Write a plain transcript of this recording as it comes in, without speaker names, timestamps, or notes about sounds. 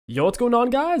Yo, what's going on,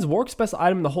 guys? Warwick's best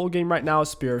item in the whole game right now is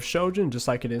Spear of Shojin, just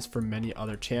like it is for many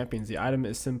other champions. The item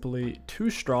is simply too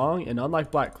strong, and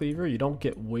unlike Black Cleaver, you don't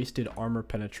get wasted armor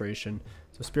penetration.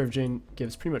 So Spear of Shojin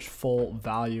gives pretty much full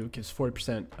value. It gives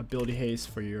 40% ability haste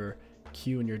for your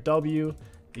Q and your W.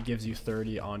 It gives you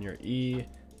 30 on your E,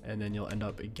 and then you'll end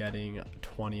up getting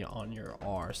 20 on your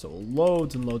R. So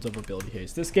loads and loads of ability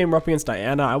haste. This game we're up against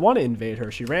Diana. I want to invade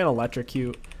her. She ran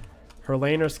Electrocute. Her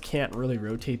laners can't really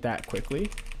rotate that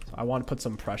quickly. I want to put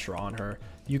some pressure on her.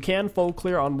 You can full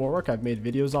clear on Warwick. I've made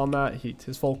videos on that.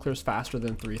 His full clear is faster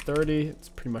than 330. It's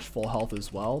pretty much full health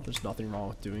as well. There's nothing wrong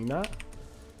with doing that.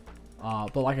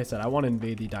 But like I said, I want to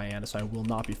invade the Diana, so I will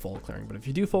not be full clearing. But if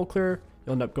you do full clear,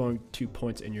 you'll end up going 2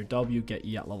 points in your W, get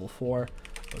E at level 4.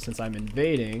 But since I'm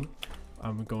invading,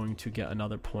 I'm going to get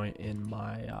another point in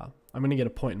my... I'm going to get a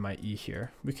point in my E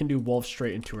here. We can do Wolf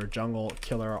straight into her jungle,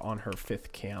 kill her on her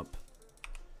 5th camp.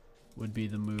 Would be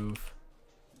the move.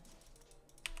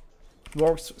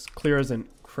 Warwick's clear isn't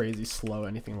crazy slow,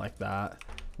 anything like that.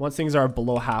 Once things are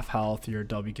below half health, your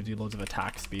W gives you loads of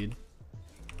attack speed.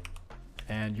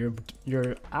 And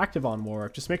you're active on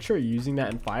Warwick. Just make sure you're using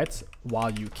that in fights while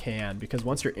you can, because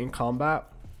once you're in combat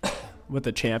with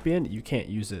the champion, you can't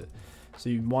use it. So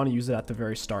you want to use it at the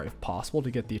very start if possible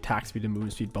to get the attack speed and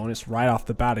movement speed bonus right off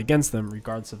the bat against them,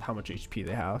 regardless of how much HP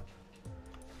they have.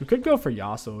 We could go for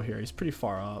Yasuo here. He's pretty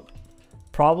far up.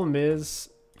 Problem is,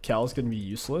 Kel's going to be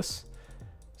useless.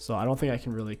 So I don't think I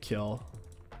can really kill.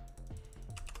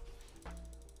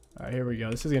 Alright, here we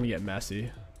go. This is going to get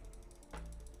messy.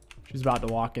 She's about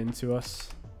to walk into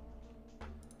us.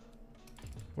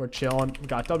 We're chilling.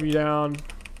 Got W down.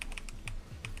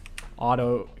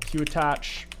 Auto Q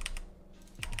attach.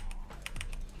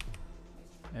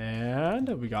 And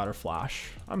we got her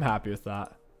flash. I'm happy with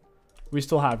that. We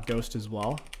still have Ghost as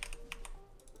well.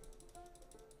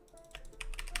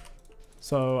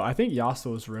 So I think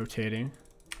Yasuo is rotating.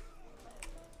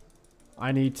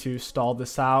 I need to stall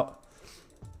this out.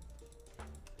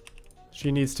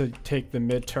 She needs to take the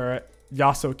mid turret.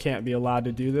 Yasuo can't be allowed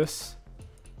to do this.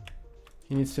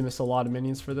 He needs to miss a lot of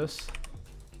minions for this.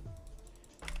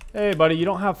 Hey, buddy, you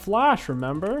don't have flash,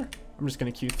 remember? I'm just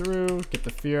going to Q through, get the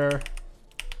fear.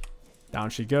 Down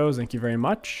she goes. Thank you very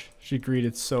much. She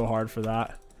greeted so hard for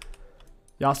that.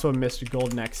 Yasuo missed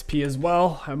golden XP as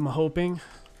well, I'm hoping.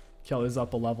 Kelly's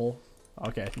up a level.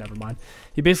 Okay, never mind.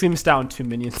 He basically missed out on 2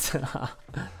 minions.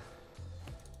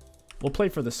 We'll play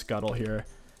for the scuttle here.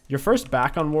 Your first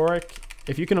back on Warwick,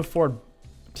 if you can afford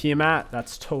Tiamat,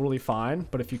 that's totally fine.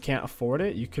 But if you can't afford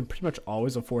it, you can pretty much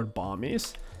always afford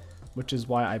Bombies, which is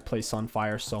why I play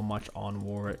Sunfire so much on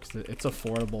Warwick. It's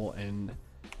affordable and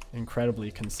incredibly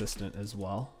consistent as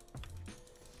well.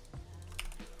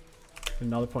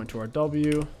 Another point to our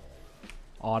W.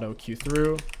 Auto Q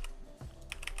through.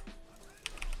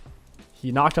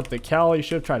 He knocked up the Kel. He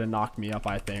should have tried to knock me up,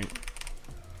 I think.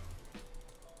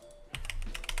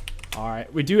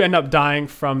 Alright, we do end up dying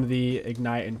from the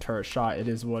Ignite and Turret shot. It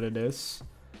is what it is.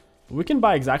 We can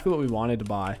buy exactly what we wanted to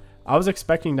buy. I was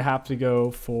expecting to have to go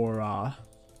for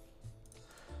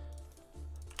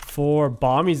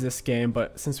Bombies this game,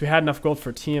 but since we had enough gold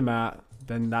for Tiamat,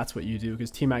 then that's what you do, because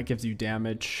Tiamat gives you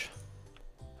damage.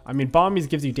 I mean, Bombies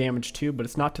gives you damage too, but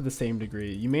it's not to the same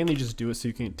degree. You mainly just do it so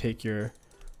you can take your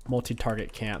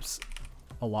multi-target camps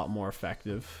a lot more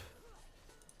effective.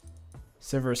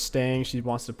 Sivir is staying. She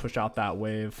wants to push out that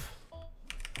wave.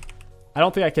 I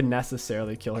don't think I can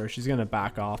necessarily kill her. She's going to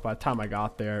back off. By the time I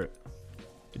got there,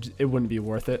 it wouldn't be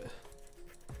worth it.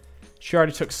 She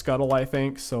already took Scuttle, I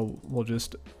think, so we'll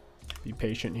just be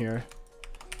patient here.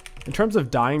 In terms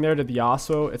of dying there to the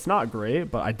Yasuo, it's not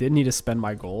great, but I did need to spend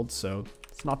my gold, so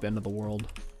it's not the end of the world.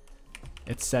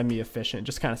 It's semi-efficient. It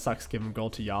just kind of sucks giving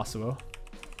gold to Yasuo.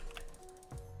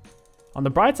 On the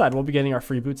bright side, we'll be getting our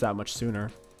free boots that much sooner.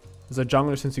 As a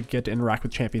jungler, since you get to interact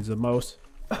with champions the most,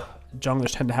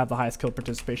 junglers tend to have the highest kill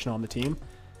participation on the team.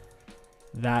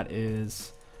 That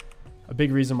is a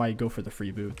big reason why you go for the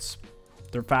free boots.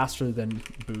 They're faster than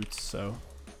boots, so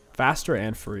faster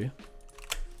and free.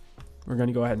 We're going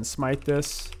to go ahead and smite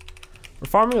this. We're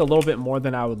farming a little bit more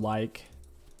than I would like.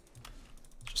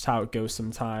 Just how it goes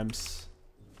sometimes.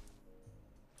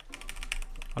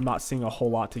 I'm not seeing a whole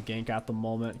lot to gank at the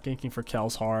moment. Ganking for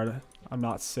Kel's hard. I'm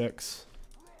not 6.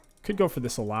 Could go for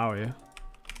this Alawi.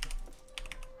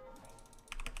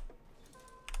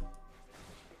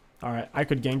 Alright, I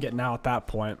could gank it now at that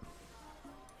point.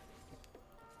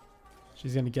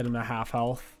 She's going to get him to half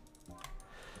health.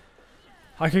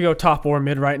 I could go top or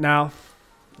mid right now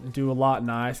and do a lot.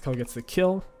 Nice. Kel gets the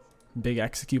kill. Big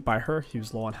execute by her. He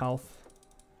was low on health.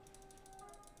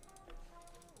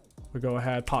 We go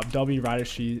ahead, pop W right as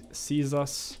she sees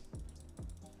us.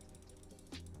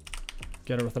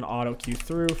 Get her with an auto Q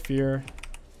through, fear.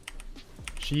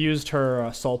 She used her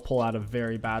soul pull at a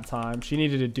very bad time. She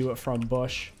needed to do it from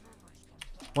bush.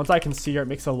 Once I can see her, it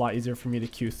makes it a lot easier for me to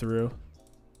Q through.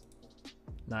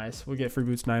 Nice. We'll get free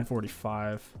boots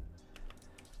 945.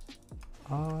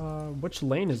 Which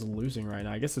lane is losing right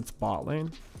now? I guess it's bot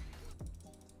lane.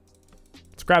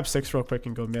 Let's grab 6 real quick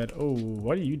and go mid. Oh,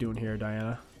 what are you doing here,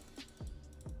 Diana?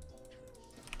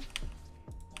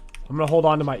 I'm going to hold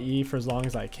on to my E for as long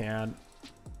as I can.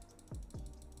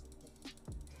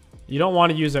 You don't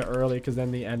want to use it early because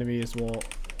then the enemies will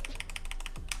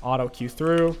auto Q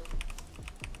through.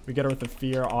 We get her with the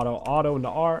fear, auto into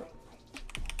R.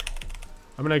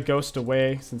 I'm going to ghost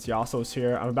away since Yasuo's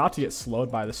here. I'm about to get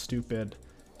slowed by the stupid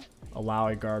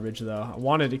Alawi garbage though. I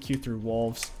wanted to Q through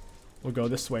wolves. We'll go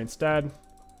this way instead.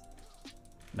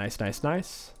 Nice, nice,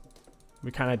 nice.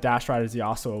 We kind of dashed right as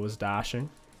Yasuo was dashing.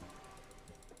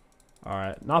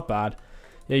 Alright, not bad.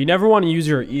 Yeah, you never want to use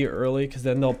your E early because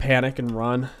then they'll panic and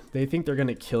run. They think they're going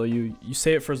to kill you. You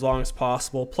save it for as long as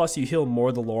possible. Plus, you heal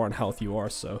more the lower on health you are.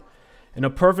 So, in a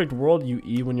perfect world, you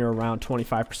E when you're around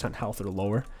 25% health or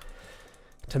lower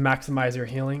to maximize your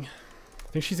healing. I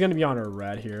think she's going to be on her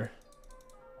red here.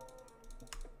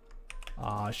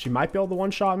 She might be able to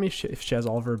one-shot me if she has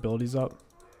all of her abilities up.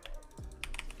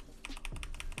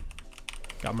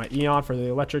 Got my E on for the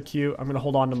electric Q. I'm going to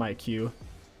hold on to my Q.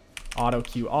 Auto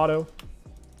Q auto.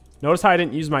 Notice how I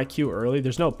didn't use my Q early.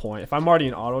 There's no point. If I'm already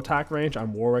in auto attack range,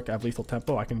 I'm Warwick, I have lethal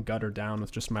tempo. I can gut her down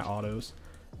with just my autos.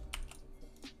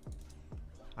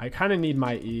 I kind of need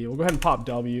my E. We'll go ahead and pop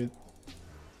W.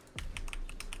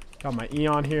 Got my E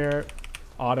on here.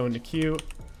 Auto into Q.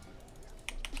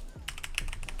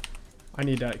 I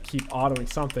need to keep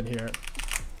autoing something here.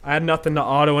 I had nothing to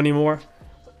auto anymore.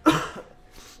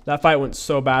 That fight went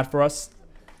so bad for us.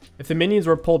 If the minions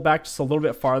were pulled back just a little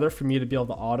bit farther for me to be able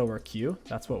to auto or Q,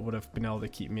 that's what would have been able to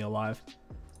keep me alive.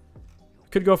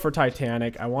 Could go for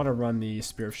Titanic. I want to run the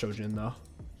Spear of Shojin though.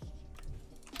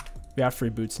 We have free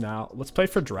boots now. Let's play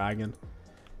for Dragon.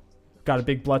 Got a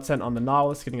big blood scent on the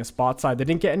Nautilus, getting a spot side. They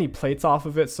didn't get any plates off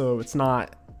of it, so it's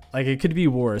not like it could be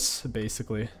worse,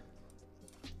 basically.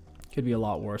 Could be a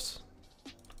lot worse.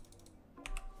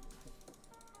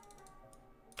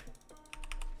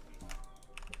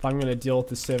 If I'm going to deal with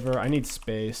the Sivir, I need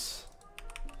space.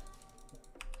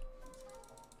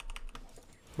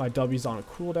 My W's on a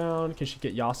cooldown. Can she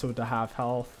get Yasuo to have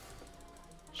health?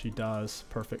 She does.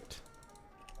 Perfect.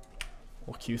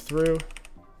 We'll Q through.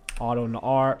 Auto into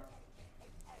R.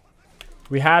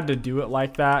 We had to do it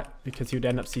like that because he would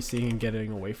end up CCing and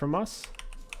getting away from us.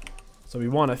 So we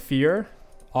want to fear.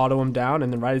 Auto him down,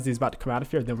 and then right as he's about to come out of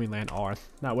fear, then we land R.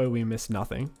 That way we miss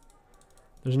nothing.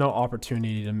 There's no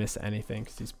opportunity to miss anything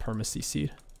because he's perma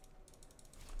CC'd.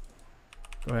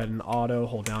 Go ahead and auto,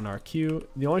 hold down our Q.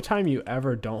 The only time you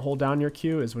ever don't hold down your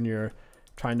Q is when you're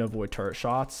trying to avoid turret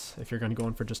shots, if you're going to go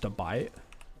in for just a bite.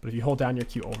 But if you hold down your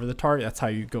Q over the target, that's how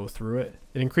you go through it.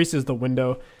 It increases the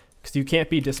window because you can't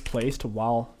be displaced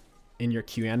while in your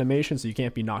Q animation, so you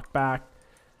can't be knocked back,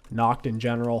 knocked in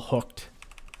general, hooked.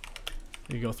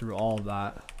 You go through all of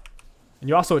that. And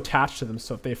you also attach to them,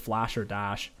 so if they flash or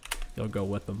dash, you'll go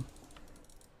with them.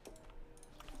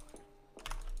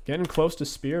 Getting close to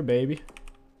spear, baby.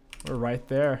 We're right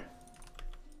there.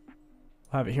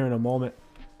 We'll have it here in a moment.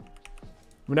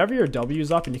 Whenever your W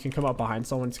is up and you can come up behind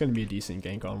someone, it's going to be a decent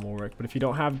gank on Warwick. But if you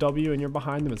don't have W and you're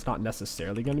behind them, it's not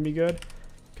necessarily going to be good.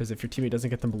 Because if your teammate doesn't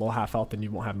get them below half health, then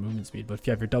you won't have movement speed. But if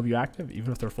you have your W active,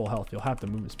 even if they're full health, you'll have the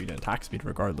movement speed and attack speed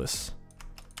regardless.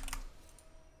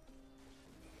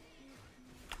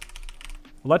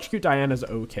 Electrocute Diana's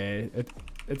okay.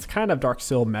 It's kind of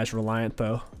Darkseal mesh reliant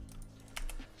though.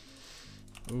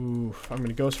 Ooh, I'm going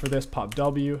to ghost for this, pop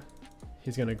W.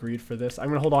 He's going to greed for this. I'm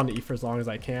going to hold on to E for as long as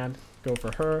I can. Go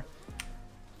for her.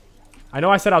 I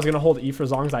know I said I was going to hold E for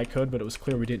as long as I could, but it was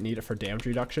clear we didn't need it for damage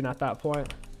reduction at that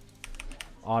point.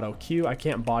 Auto Q. I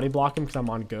can't body block him because I'm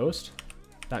on ghost.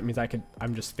 That means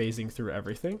I'm just phasing through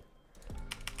everything.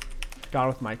 Got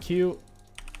with my Q.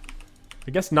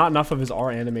 I guess not enough of his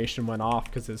R animation went off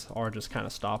because his R just kind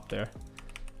of stopped there.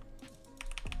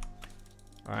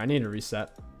 Alright, I need to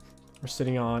reset. We're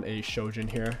sitting on a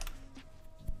Shojin here.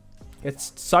 It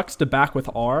sucks to back with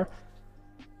R.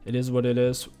 It is what it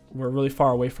is. We're really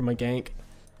far away from a gank.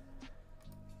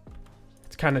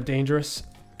 It's kind of dangerous.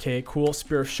 Okay, cool.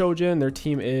 Spear of Shojin. Their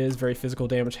team is very physical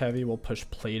damage heavy. We'll push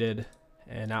plated.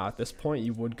 And now at this point,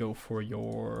 you would go for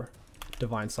your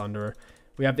Divine Sunder.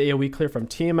 We have the AoE clear from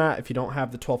Tiamat. If you don't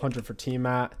have the 1200 for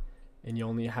Tiamat and you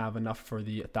only have enough for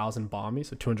the 1000 bombies,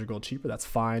 so 200 gold cheaper, that's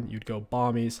fine. You'd go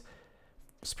bombies.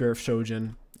 Spear of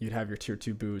Shojin, you'd have your tier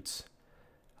 2 boots,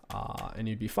 and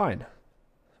you'd be fine.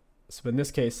 So in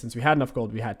this case, since we had enough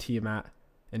gold, we had Tiamat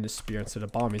in the spear instead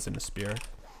of Bombies in the spear.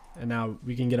 And now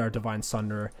we can get our Divine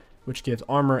Sunder, which gives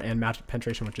armor and magic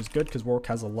penetration, which is good because Warwick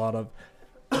has a lot of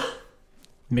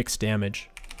mixed damage.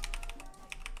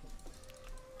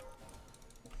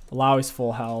 Alawi's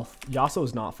full health. Yasuo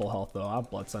is not full health though. I have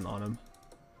Blood Scent on him.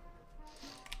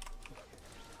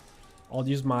 I'll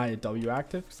use my W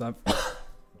active because I've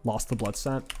lost the Blood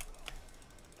Scent.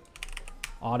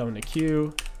 Auto into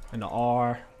Q, into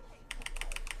R.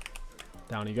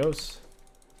 Down he goes.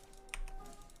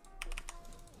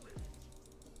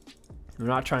 I'm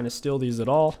not trying to steal these at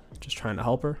all, just trying to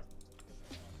help her.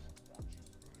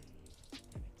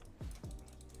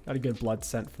 Got a good Blood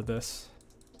Scent for this.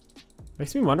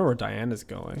 Makes me wonder where Diana's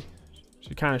going.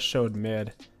 She kind of showed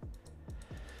mid.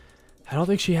 I don't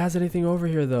think she has anything over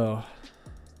here though.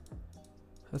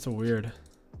 That's a weird.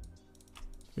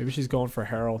 Maybe she's going for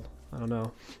Herald. I don't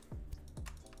know.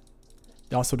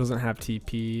 He also doesn't have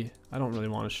TP. I don't really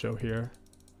want to show here.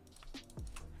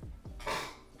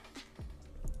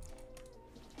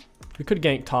 We could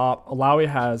gank top. Alawi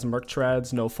has Merc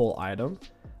Treads, no full item.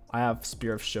 I have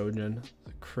Spear of Shojin.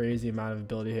 A crazy amount of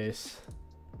ability haste.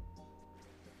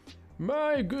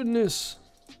 My goodness.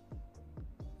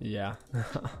 Yeah.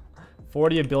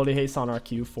 40 ability haste on our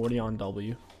Q, 40 on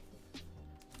W.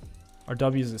 Our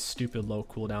W is a stupid low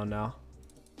cooldown now.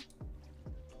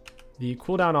 The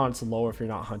cooldown on it's lower if you're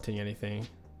not hunting anything.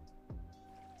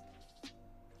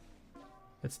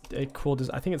 It cooled.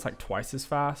 I think it's like twice as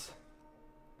fast.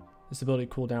 This ability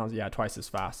cooldowns, yeah, twice as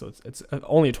fast. So it's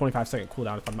only a 25-second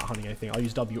cooldown if I'm not hunting anything. I'll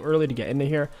use W early to get into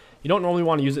here. You don't normally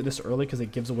want to use it this early because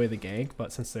it gives away the gank,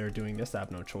 but since they're doing this, I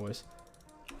have no choice.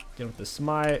 Get with the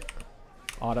smite.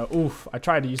 Auto. Oof, I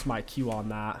tried to use my Q on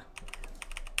that.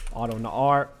 Auto into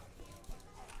R.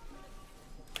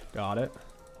 Got it.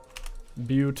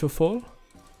 Beautiful.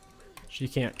 She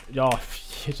can't. Oh,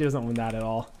 she doesn't win that at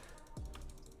all.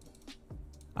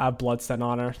 I have Blood Scent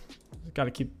on her. Got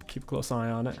to keep close eye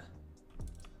on it.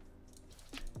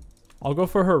 I'll go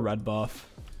for her red buff.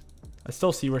 I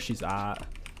still see where she's at.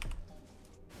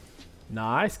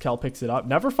 Nice. Kel picks it up.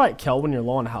 Never fight Kel when you're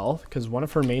low on health because one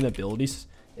of her main abilities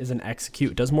is an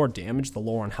execute. It does more damage the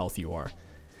lower on health you are.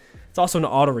 It's also an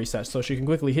auto reset, so she can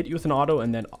quickly hit you with an auto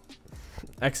and then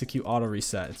execute auto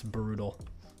reset. It's brutal.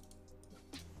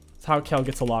 It's how Kel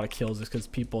gets a lot of kills is because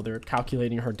they're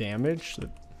calculating her damage.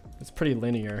 It's pretty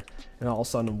linear, and all of a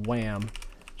sudden, wham,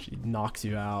 she knocks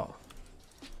you out.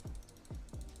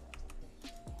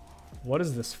 What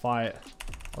is this fight?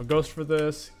 I'll ghost for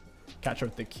this. Catch her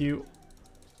with the Q.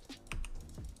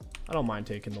 I don't mind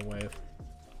taking the wave.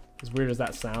 As weird as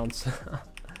that sounds.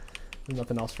 There's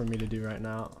nothing else for me to do right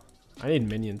now. I need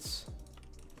minions.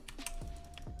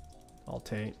 I'll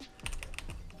tank.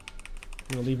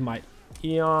 I'm gonna leave my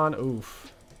Eon.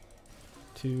 Oof.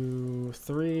 2,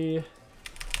 3.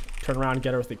 Turn around,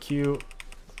 get her with the Q.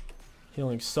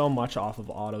 Healing so much off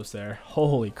of autos there.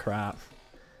 Holy crap.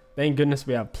 Thank goodness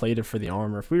we have plated for the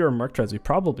armor. If we were Merc Treads, we'd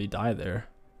probably die there.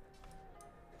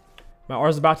 My R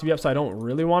is about to be up, so I don't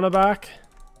really want to back.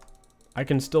 I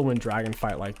can still win Dragon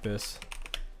Fight like this.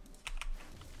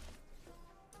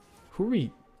 Who are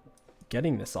we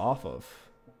getting this off of?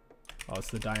 Oh, it's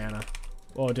the Diana.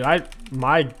 Oh, did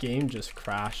my game just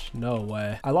crashed? No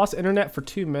way. I lost internet for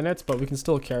 2 minutes, but we can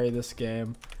still carry this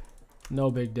game. No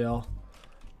big deal.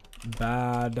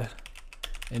 Bad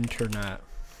internet.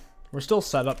 We're still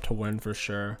set up to win for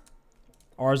sure.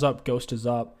 R's up, Ghost is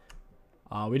up.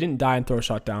 We didn't die and throw a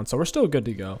shot down, so we're still good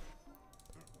to go.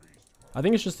 I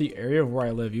think it's just the area of where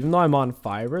I live. Even though I'm on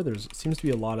fiber, there seems to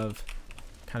be a lot of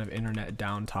kind of internet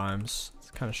down times.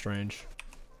 It's kind of strange.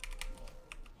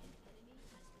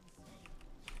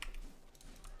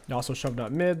 He also shoved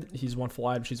up mid. He's one full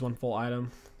item. She's one full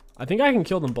item. I think I can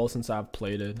kill them both since I've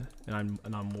plated and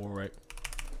I'm Warwick.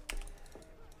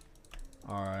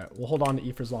 All right, we'll hold on to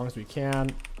E for as long as we can.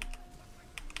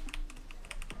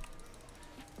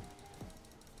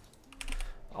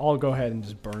 I'll go ahead and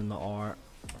just burn the R.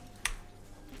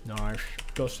 Nice.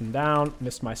 Ghosting down.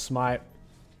 Missed my smite.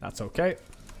 That's okay.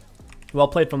 Well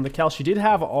played from the Kel. She did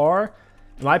have R.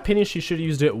 In my opinion, she should have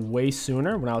used it way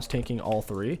sooner when I was tanking all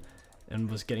three and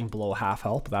was getting below half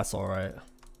health, but that's all right.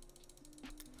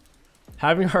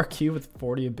 Having our Q with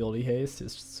 40 ability haste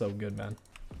is so good, man.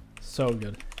 So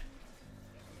good.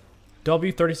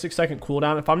 W 36-second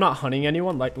cooldown. If I'm not hunting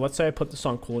anyone, like let's say I put this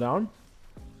on cooldown,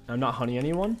 I'm not hunting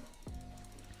anyone,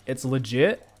 it's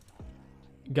legit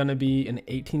gonna be an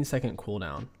 18-second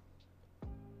cooldown.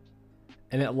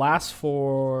 And it lasts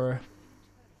for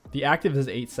The active is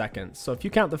 8 seconds. So if you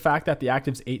count the fact that the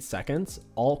active's 8 seconds,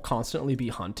 I'll constantly be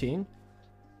hunting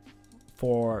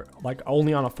for like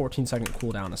only on a 14-second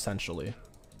cooldown, essentially.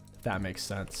 If that makes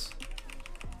sense.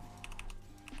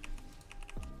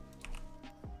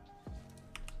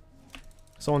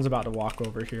 Someone's about to walk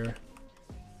over here.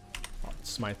 I'll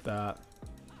smite that.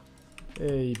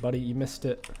 Hey, buddy, you missed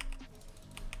it.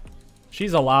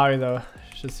 She's a Lowy, though.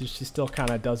 She still kind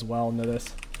of does well into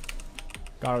this.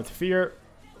 Got her with fear.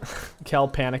 Kel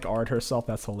panic R'd herself.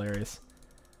 That's hilarious.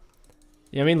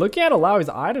 Yeah, I mean, looking at Lowy's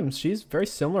items, she's very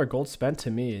similar gold spent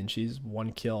to me, and she's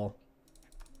 1 kill.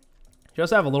 She does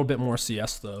have a little bit more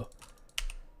CS, though.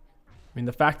 I mean,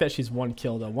 the fact that she's 1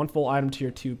 kill, though. 1 full item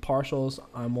tier 2 partials.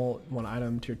 I'm 1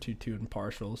 item tier 2 and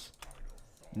partials.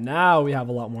 Now we have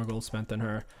a lot more gold spent than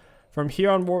her. From here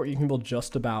on Warwick, you can build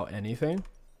just about anything.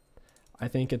 I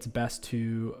think it's best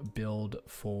to build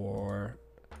for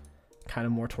kind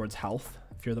of more towards health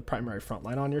if you're the primary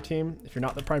frontline on your team. If you're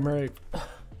not the primary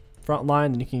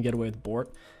frontline, then you can get away with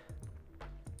Bork.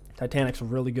 Titanic's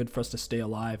really good for us to stay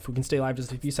alive. If we can stay alive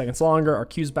just a few seconds longer, our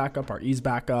Q's back up, our E's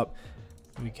back up,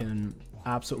 we can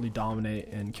absolutely dominate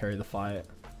and carry the fight.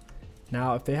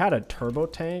 Now, if they had a turbo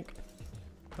tank,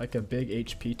 like a big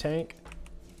HP tank,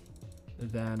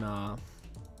 then I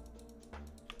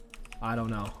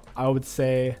don't know. I would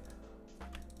say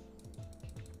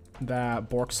that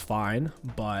Bork's fine,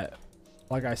 but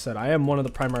like I said, I am one of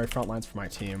the primary front lines for my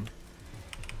team.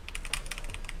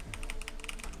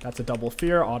 That's a double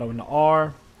fear, auto into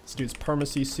R. This dude's perma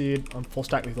CC'd on full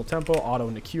stack lethal tempo, auto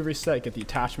into Q reset, get the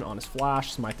attachment on his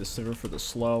flash, smite the Sivir for the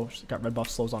slow. She's got red buff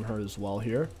slows on her as well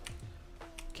here.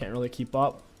 Can't really keep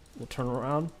up. We'll turn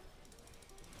around.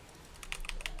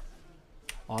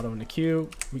 Auto into Q.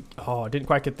 Oh, didn't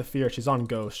quite get the fear. She's on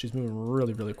ghost. She's moving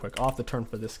really, really quick. Off the turn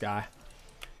for this guy.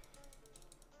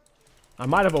 I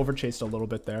might have overchased a little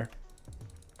bit there.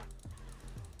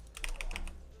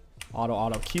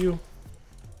 Auto Q.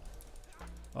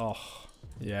 Oh,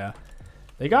 yeah.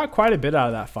 They got quite a bit out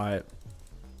of that fight.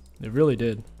 They really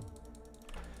did.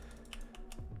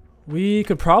 We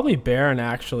could probably Baron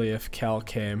actually if Kel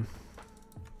came.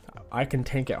 I can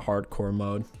tank at hardcore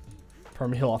mode.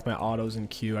 Perma heal off my autos and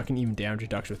Q. I can even damage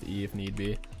reduction with E if need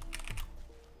be.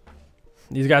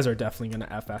 These guys are definitely going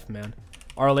to FF, man.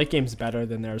 Our late game's better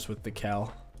than theirs with the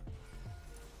Kel.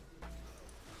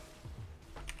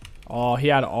 Oh, he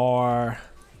had R.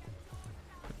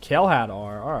 Kel had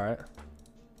R. Alright.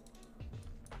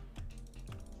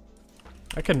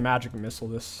 I can magic missile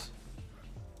this.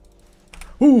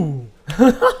 Ooh!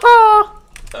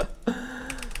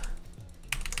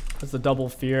 That's a double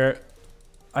fear.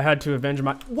 I had to avenge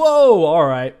my... Whoa!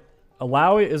 Alright.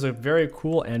 Alawi is a very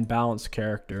cool and balanced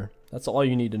character. That's all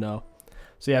you need to know.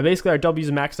 So yeah, basically our W's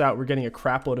maxed out. We're getting a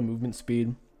crap load of movement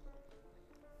speed.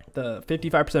 The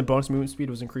 55% bonus movement speed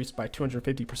was increased by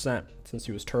 250% since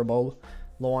he was turbo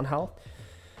low on health.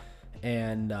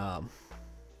 And I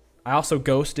also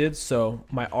ghosted, so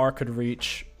my R could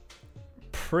reach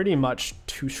pretty much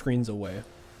 2 screens away.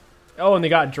 Oh, and they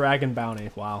got Dragon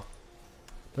Bounty. Wow.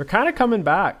 They're kind of coming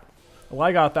back. Well,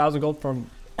 I got 1,000 gold from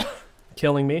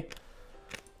killing me.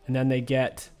 And then they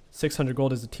get 600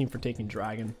 gold as a team for taking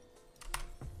Dragon.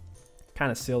 Kind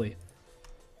of silly.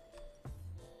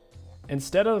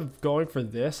 Instead of going for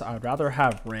this, I'd rather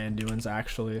have Randuin's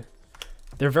actually.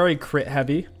 They're very crit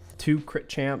heavy. 2 crit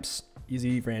champs.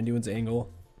 Easy Randuin's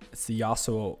angle. It's the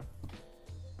Yasuo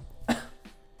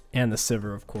and the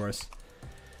Sivir, of course.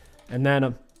 And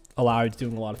then Alawi's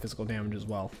doing a lot of physical damage as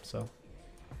well. So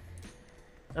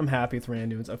I'm happy with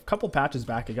Randuin's. A couple patches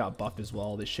back, it got buffed as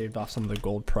well. They shaved off some of the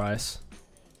gold price.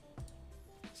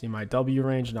 See my W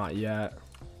range? Not yet.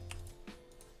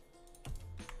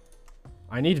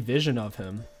 I need vision of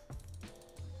him.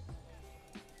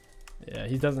 Yeah,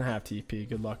 he doesn't have TP.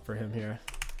 Good luck for him here.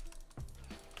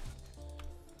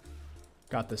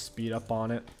 Got the speed up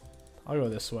on it. I'll go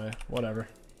this way. Whatever.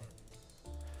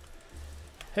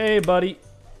 Hey, buddy.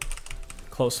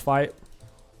 Close fight.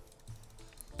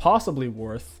 Possibly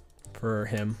worth for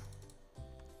him.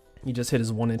 He just hit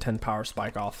his 1 in 10 power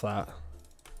spike off that.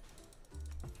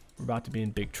 We're about to be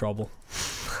in big trouble.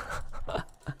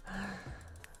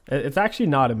 It's actually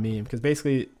not a meme because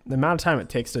basically the amount of time it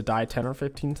takes to die 10 or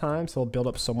 15 times, he'll build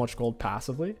up so much gold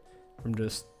passively from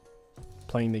just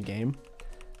playing the game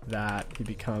that he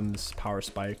becomes power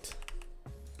spiked.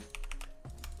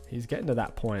 He's getting to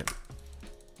that point.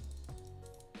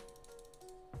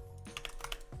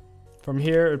 From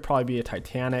here, it'd probably be a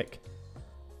Titanic.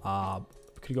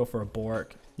 Could go for a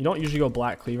Bork. You don't usually go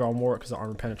Black Cleaver on Warwick because the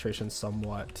armor penetration is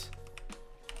somewhat...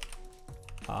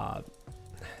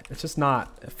 it's just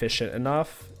not efficient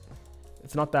enough.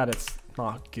 It's not that it's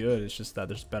not good, it's just that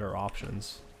there's better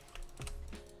options.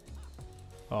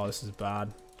 Oh, this is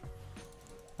bad.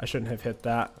 I shouldn't have hit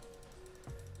that.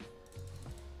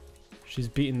 She's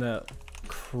beating the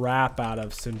crap out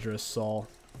of Syndra's soul.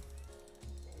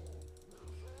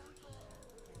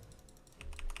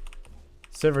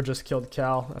 Sivir just killed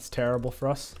Cal. That's terrible for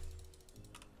us.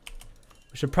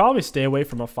 We should probably stay away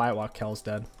from a fight while Cal's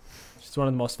dead. She's one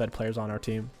of the most fed players on our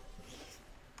team.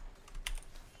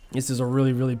 This is a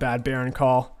really, really bad Baron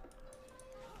call.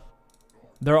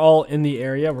 They're all in the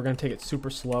area. We're going to take it super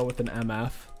slow with an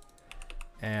MF.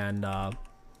 And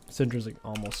Syndra's like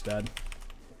almost dead.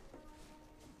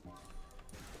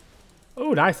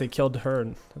 Oh, nice. They killed her.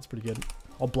 And that's pretty good.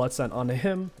 All blood sent onto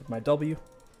him with my W.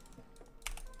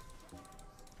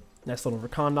 Nice little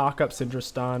Rakan knock up. Syndra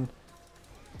stun.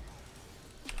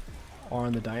 R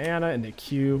on the Diana and the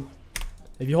Q.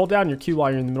 If you hold down your Q while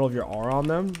you're in the middle of your R on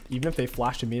them, even if they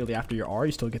flash immediately after your R,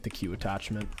 you still get the Q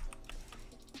attachment.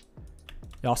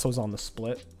 He also was on the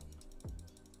split.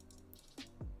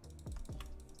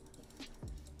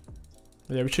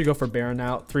 Yeah, we should go for Baron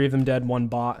now. 3 of them dead, 1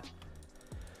 bot.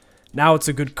 Now it's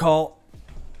a good call.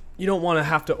 You don't want to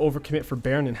have to overcommit for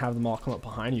Baron and have them all come up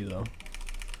behind you, though.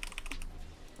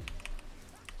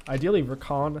 Ideally,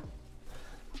 Rakan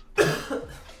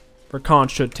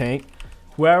should tank.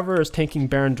 Whoever is tanking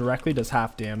Baron directly does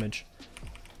half damage.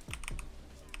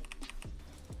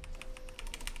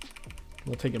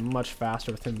 We'll take it much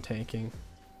faster with him tanking.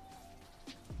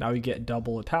 Now we get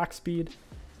double attack speed.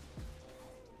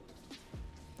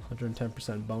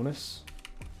 110% bonus.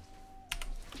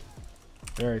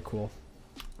 Very cool.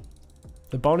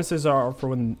 The bonuses are for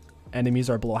when enemies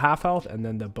are below half health, and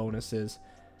then the bonus is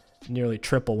nearly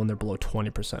triple when they're below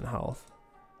 20% health.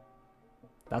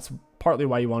 That's partly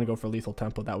why you want to go for lethal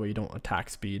tempo. That way you don't attack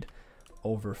speed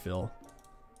overfill.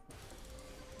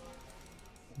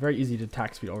 Very easy to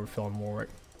attack speed overfill in Warwick.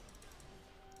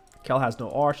 Kel has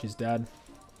no R. She's dead.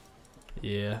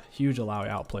 Yeah, huge allow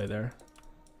outplay there.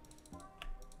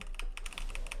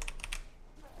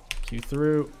 Q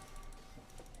through.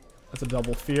 That's a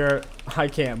double fear. I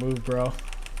can't move, bro.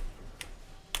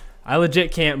 I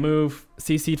legit can't move.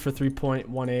 CC'd for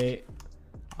 3.18.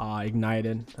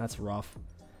 Ignited. That's rough.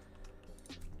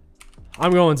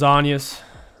 I'm going Zhonya's.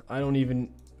 I don't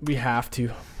even... We have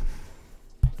to.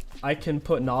 I can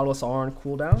put Nautilus R on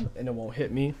cooldown and it won't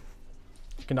hit me.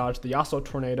 I can dodge the Yasuo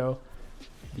Tornado,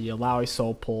 the Alawi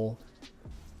Soul Pull,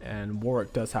 and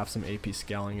Warwick does have some AP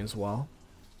scaling as well.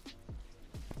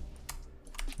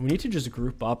 We need to just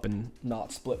group up and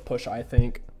not split push, I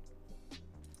think.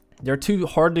 They're too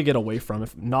hard to get away from.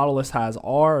 If Nautilus has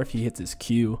R, if he hits his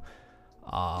Q,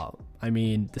 I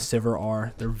mean, the Sivir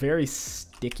R, they're very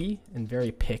sticky and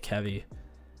very pick heavy.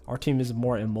 Our team is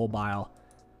more immobile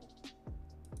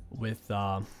with,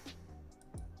 like,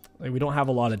 we don't have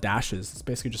a lot of dashes. It's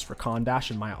basically just Rakan dash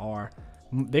and my R.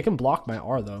 They can block my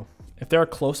R though. If they're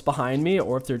close behind me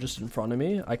or if they're just in front of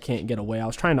me, I can't get away. I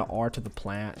was trying to R to the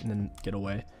plant and then get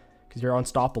away. Because you're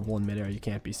unstoppable in midair, you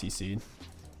can't be CC'd.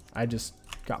 I just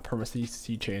got perma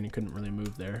CC chain and couldn't really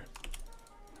move there.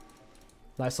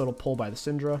 Nice little pull by the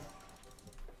Syndra.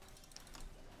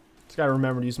 Just gotta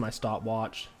remember to use my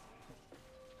stopwatch.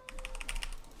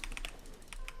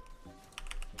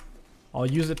 I'll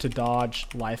use it to dodge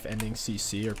life-ending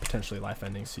CC or potentially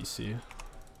life-ending CC.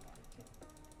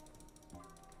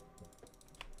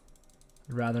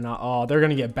 I'd rather not. Oh, they're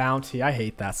gonna get bounty. I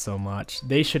hate that so much.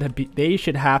 They should have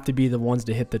to be the ones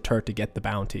to hit the turret to get the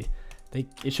bounty.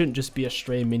 It shouldn't just be a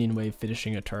stray minion wave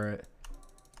finishing a turret.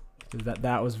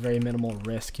 That was very minimal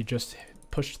risk. You just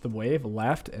pushed the wave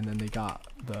left, and then they got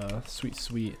the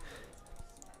sweet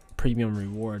premium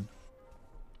reward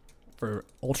for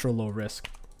ultra low risk.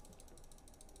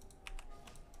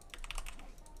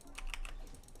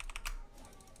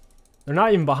 They're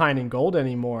not even behind in gold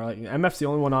anymore. Like, MF's the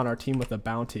only one on our team with a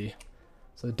bounty.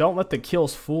 So don't let the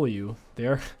kills fool you.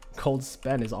 Their gold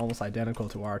spend is almost identical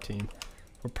to our team.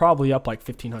 We're probably up like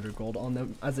 1,500 gold on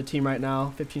them as a team right now.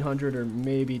 1,500 or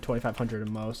maybe 2,500 at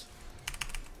most.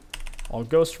 I'll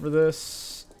ghost for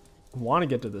this. Want to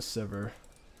get to the Sivir.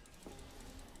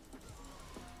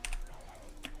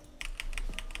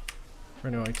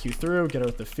 We're going to Q through, get her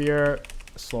with the fear,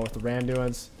 slow with the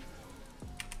Randuins.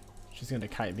 She's going to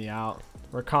kite me out.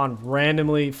 Rakan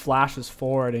randomly flashes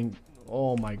forward and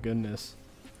oh my goodness.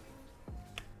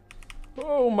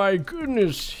 Oh my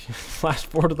goodness. Flash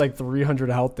forward with like 300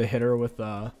 health to hit her with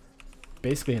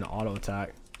basically an auto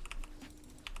attack.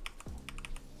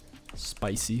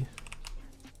 Spicy.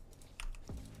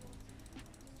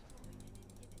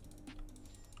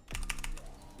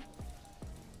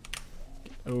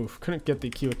 Oof, couldn't get the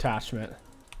Q attachment.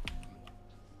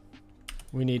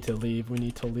 We need to leave. We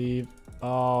need to leave.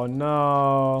 Oh,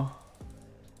 no.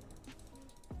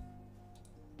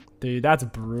 Dude, that's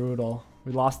brutal.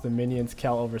 We lost the minions.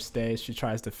 Kel overstays. She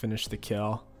tries to finish the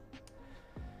kill.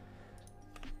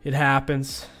 It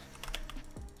happens.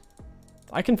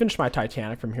 I can finish my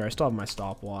Titanic from here. I still have my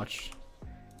stopwatch.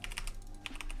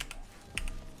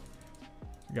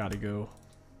 Gotta go.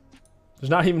 There's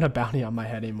not even a bounty on my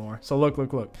head anymore. So look,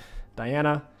 look, look.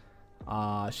 Diana,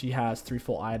 she has 3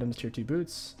 full items, tier 2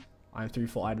 boots. I have 3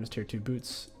 full items, tier 2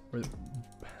 boots. Like,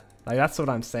 that's what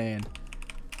I'm saying.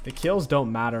 The kills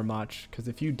don't matter much, because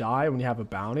if you die when you have a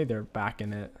bounty, they're back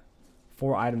in it.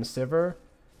 4 item Sivir,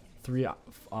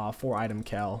 4 item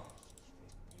Kel.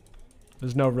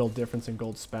 There's no real difference in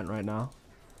gold spent right now.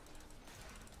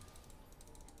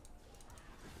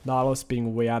 Nautilus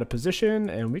being way out of position,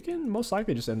 and we can most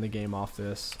likely just end the game off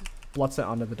this. Blood sent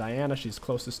onto the Diana, she's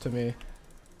closest to me.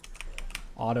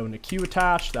 Auto and a Q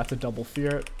attached, that's a double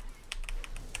fear.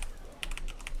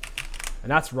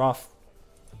 And that's rough.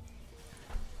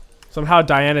 Somehow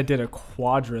Diana did a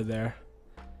quadra there.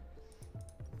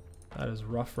 That is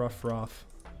rough, rough, rough.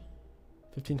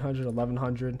 1500,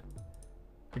 1100.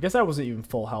 I guess I wasn't even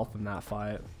full health in that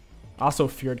fight. I also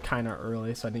feared kind of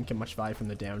early, so I didn't get much value from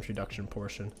the damage reduction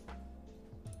portion.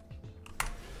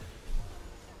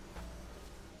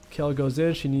 Kel goes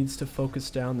in. She needs to focus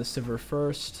down the Sivir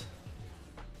first.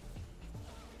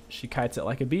 She kites it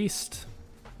like a beast.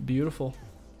 Beautiful.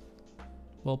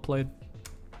 Well played.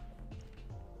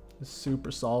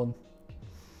 Super solid.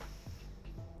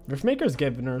 Riftmaker's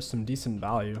given her some decent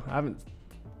value.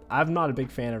 I'm not a big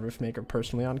fan of Riftmaker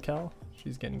personally on Kel.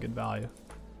 She's getting good value.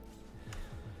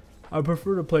 I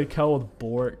prefer to play Kel with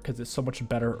Warwick because it's so much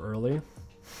better early.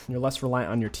 You're less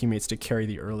reliant on your teammates to carry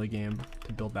the early game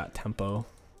to build that tempo.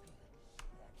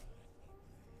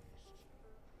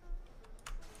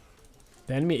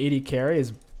 The enemy AD carry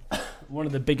is one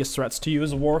of the biggest threats to you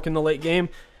as a Warwick in the late game,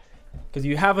 because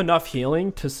you have enough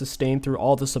healing to sustain through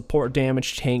all the support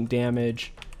damage, tank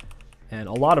damage, and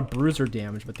a lot of bruiser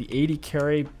damage, but the AD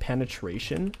carry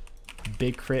penetration,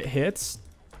 big crit hits,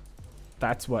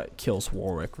 that's what kills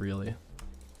Warwick, really.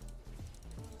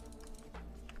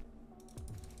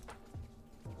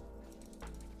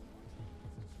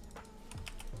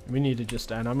 We need to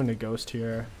just end. I'm going to ghost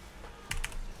here.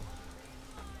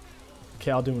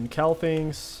 Kel doing Kel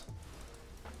things.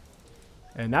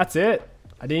 And that's it.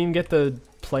 I didn't even get to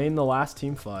play in the last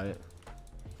team fight.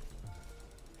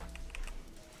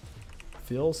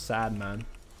 Feels sad, man.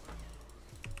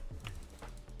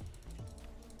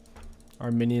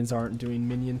 Our minions aren't doing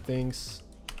minion things.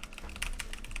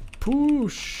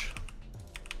 Push.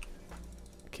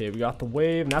 Okay, we got the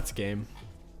wave, and that's game.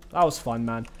 That was fun,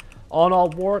 man. All in all,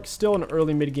 Warwick still an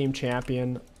early mid-game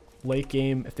champion. Late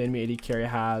game, if the enemy AD carry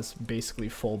has basically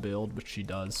full build, which she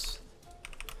does,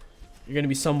 you're going to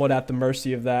be somewhat at the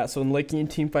mercy of that. So in late game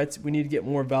team fights, we need to get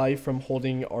more value from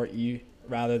holding our E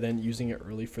rather than using it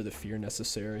early for the fear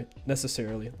necessarily.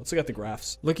 Let's look at the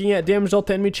graphs. Looking at damage dealt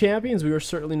to enemy champions, we were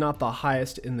certainly not the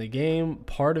highest in the game.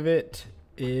 Part of it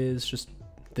is just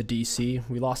the DC.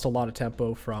 We lost a lot of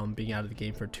tempo from being out of the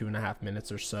game for 2.5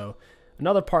 minutes or so.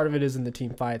 Another part of it is in the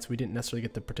team fights. We didn't necessarily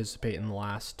get to participate in the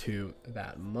last 2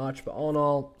 that much, but all in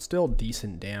all, still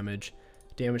decent damage.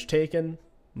 Damage taken,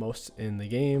 most in the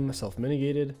game,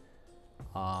 self-mitigated.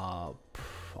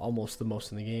 Almost the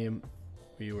most in the game.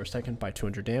 We were second by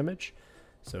 200 damage.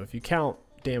 So if you count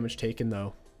damage taken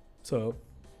though, so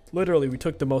literally we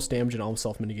took the most damage and almost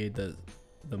self-mitigated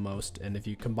the most, and if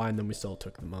you combine them, we still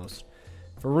took the most.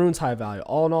 For runes, high value.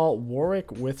 All in all,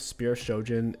 Warwick with Spear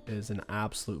Shojin is an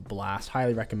absolute blast.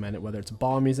 Highly recommend it, whether it's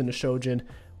Bombies into Shojin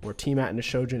or Team-At into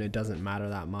Shojin, it doesn't matter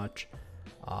that much.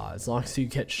 As long as you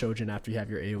get Shojin after you have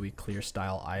your AoE clear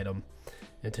style item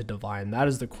into Divine, that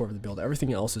is the core of the build.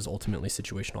 Everything else is ultimately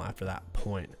situational after that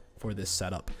point for this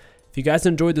setup. If you guys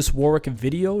enjoyed this Warwick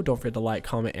video, don't forget to like,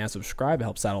 comment, and subscribe. It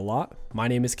helps out a lot. My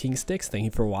name is King Sticks. Thank you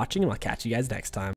for watching, and I'll catch you guys next time.